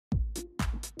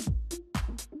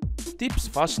Tips,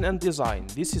 fashion and design.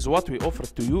 This is what we offer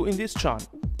to you in this channel.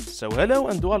 So hello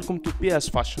and welcome to PS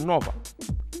Fashion Nova.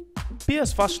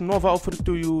 PS Fashion Nova offers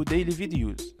to you daily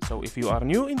videos. So if you are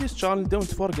new in this channel, don't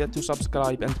forget to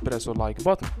subscribe and press the like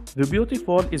button. The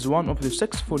beautiful is one of the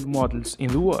successful models in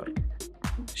the world.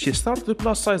 She started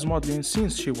plus size modeling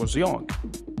since she was young,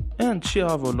 and she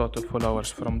have a lot of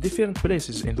followers from different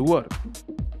places in the world.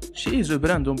 She is a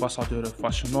brand ambassador of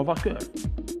Fashion Nova Curvy.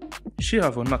 She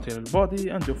have a natural body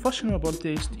and a fashionable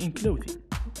taste in clothing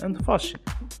and fashion.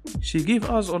 She give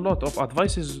us a lot of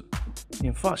advices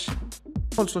in fashion.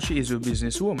 Also, she is a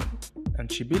businesswoman,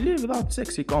 and she believes that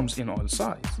sexy comes in all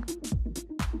sizes.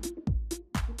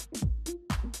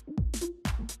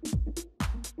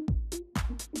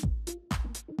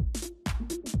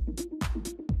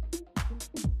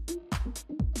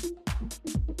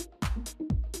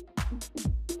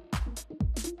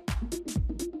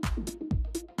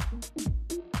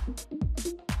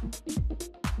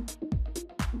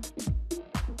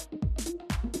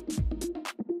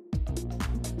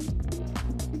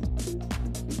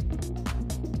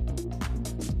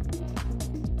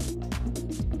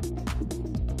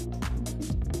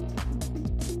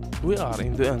 We are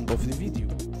in the end of the video.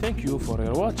 Thank you for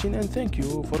your watching and thank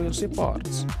you for your support.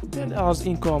 Tell us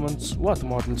in comments what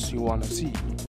models you wanna see.